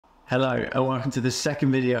Hello and welcome to the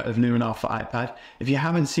second video of Luminar for iPad. If you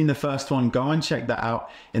haven't seen the first one, go and check that out.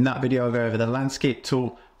 In that video, I'll go over the landscape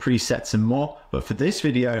tool, presets and more. But for this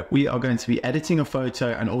video, we are going to be editing a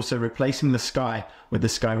photo and also replacing the sky with the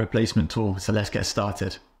sky replacement tool. So let's get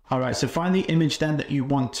started. All right, so find the image then that you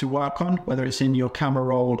want to work on, whether it's in your camera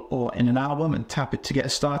roll or in an album, and tap it to get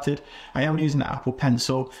started. I am using the Apple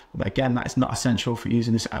Pencil, but again, that is not essential for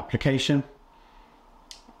using this application.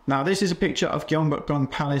 Now this is a picture of Gyeongbokgung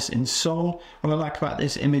Palace in Seoul. What I like about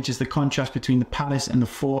this image is the contrast between the palace and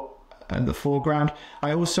the foreground.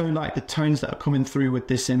 I also like the tones that are coming through with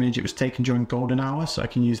this image. It was taken during golden hour, so I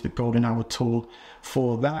can use the golden hour tool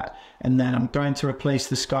for that. And then I'm going to replace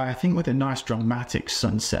the sky, I think, with a nice dramatic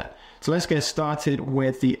sunset. So let's get started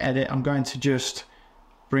with the edit. I'm going to just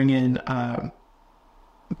bring in a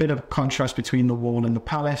bit of contrast between the wall and the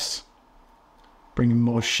palace. Bring in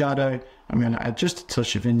more shadow. I'm going to add just a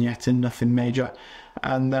touch of vignetting, nothing major.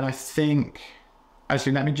 And then I think,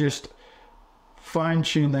 actually, let me just fine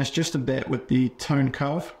tune this just a bit with the tone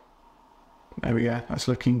curve. There we go, that's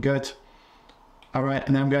looking good. All right,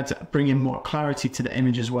 and then I'm going to bring in more clarity to the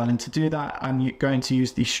image as well. And to do that, I'm going to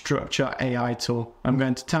use the Structure AI tool. I'm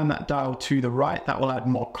going to turn that dial to the right. That will add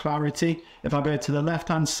more clarity. If I go to the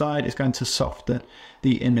left-hand side, it's going to soften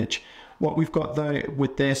the image. What we've got though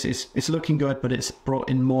with this is it's looking good, but it's brought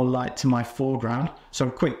in more light to my foreground. So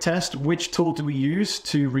a quick test, which tool do we use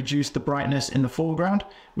to reduce the brightness in the foreground?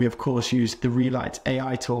 We of course use the Relight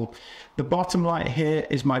AI tool. The bottom light here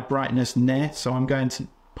is my brightness near, so I'm going to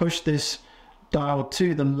push this dial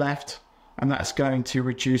to the left, and that's going to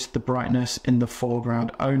reduce the brightness in the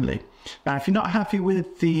foreground only. Now, if you're not happy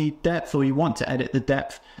with the depth or you want to edit the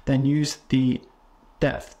depth, then use the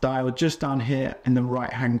depth dial just down here in the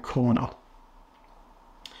right hand corner.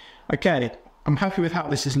 Okay, I'm happy with how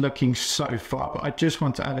this is looking so far, but I just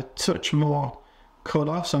want to add a touch more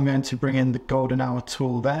color, so I'm going to bring in the golden hour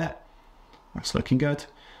tool there. That's looking good.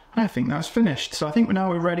 I think that's finished. So I think now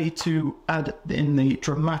we're ready to add in the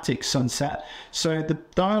dramatic sunset. So the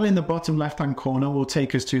dial in the bottom left hand corner will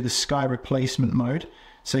take us to the sky replacement mode.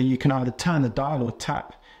 So you can either turn the dial or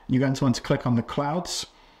tap. You're going to want to click on the clouds.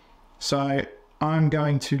 So I'm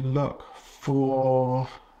going to look for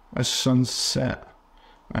a sunset.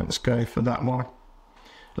 Right, let's go for that one.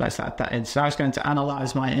 Let's add that in. So I was going to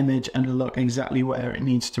analyze my image and look exactly where it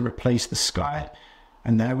needs to replace the sky.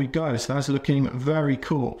 And there we go. So that's looking very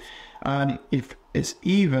cool. If it's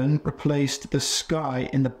even replaced the sky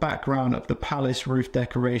in the background of the palace roof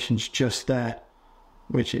decorations just there,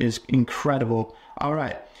 which is incredible. All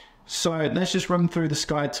right. So let's just run through the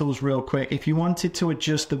sky tools real quick. If you wanted to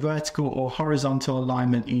adjust the vertical or horizontal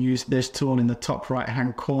alignment, you use this tool in the top right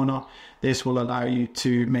hand corner. This will allow you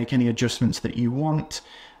to make any adjustments that you want.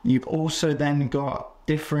 You've also then got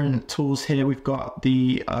different tools here. We've got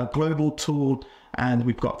the global tool, and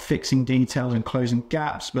we've got fixing details and closing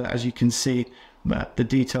gaps. But as you can see, the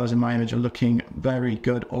details in my image are looking very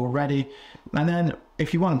good already. And then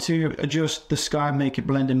if you want to adjust the sky and make it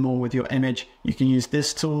blend in more with your image, you can use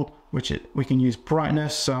this tool, we can use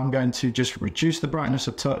brightness. So I'm going to just reduce the brightness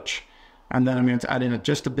a touch, and then I'm going to add in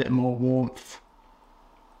just a bit more warmth,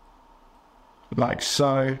 like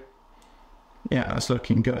so. Yeah, that's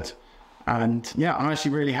looking good. And yeah, I'm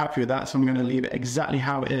actually really happy with that. So I'm going to leave it exactly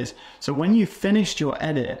how it is. So when you've finished your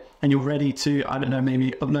edit and you're ready to, I don't know,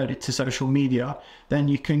 maybe upload it to social media, then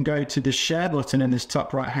you can go to the share button in this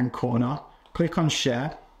top right hand corner, click on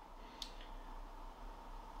share.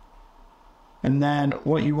 And then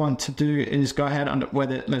what you want to do is go ahead and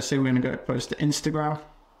whether, let's say we're going to go post to Instagram.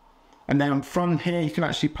 And then from here, you can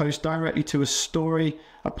actually post directly to a story,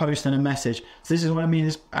 a post and a message. So this is what I mean.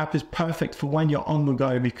 This app is perfect for when you're on the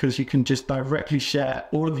go, because you can just directly share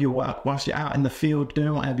all of your work whilst you're out in the field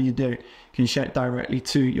doing whatever you do. You can share it directly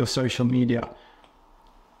to your social media.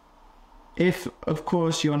 If, of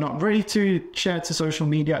course, you're not ready to share to social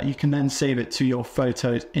media, you can then save it to your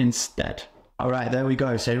photos instead. All right, there we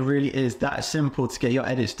go. So it really is that simple to get your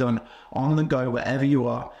edits done on the go wherever you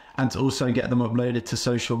are, and to also get them uploaded to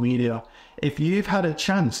social media. If you've had a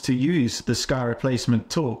chance to use the sky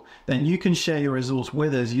replacement tool, then you can share your results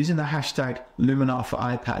with us using the hashtag Luminar for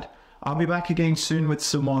iPad. I'll be back again soon with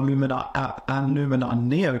some more Luminar app and Luminar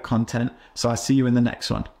Neo content. So I'll see you in the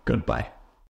next one. Goodbye.